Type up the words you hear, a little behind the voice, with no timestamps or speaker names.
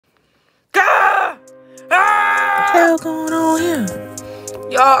hell going on here?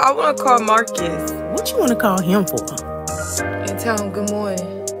 Y'all, I want to call Marcus. What you want to call him for? And tell him good morning.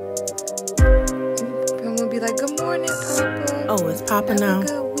 I'm going to be like, good morning, Papa. Oh, it's Papa now. Have a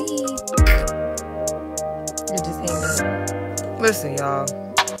good week. It just hang up. Listen, y'all.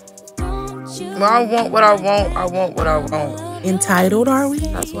 When I want what I want, I want what I want. Entitled, are we?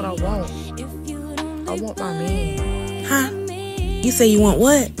 That's what I want. I want my man. Huh? You say you want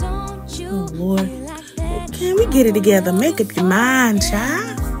what? Oh, Lord. Can we get it together? Make up your mind,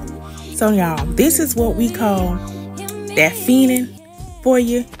 child. So, y'all, this is what we call that feenin for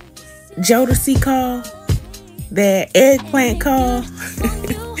you. JODECI call. That eggplant call.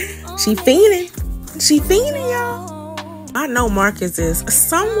 She feenin. She feenin, y'all. I know Marcus is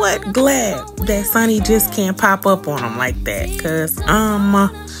somewhat glad that Sonny just can't pop up on him like that. Because,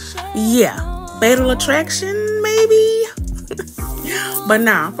 yeah. Fatal attraction, maybe? But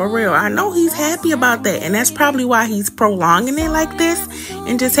nah, for real, I know he's happy about that. And that's probably why he's prolonging it like this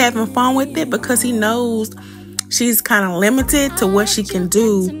and just having fun with it, because he knows she's kind of limited to what she can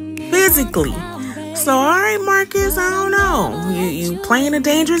do physically. So, all right, Marcus, I don't know. You playing a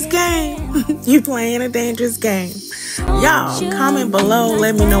dangerous game. You playing a dangerous game. Y'all, comment below.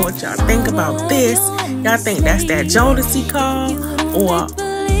 Let me know what y'all think about this. Y'all think that's that JODECI call or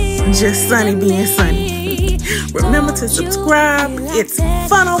just Sonny being Sonny? Remember to subscribe. It's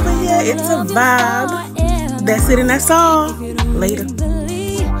fun over here. It's a vibe. That's it and that's all. Later.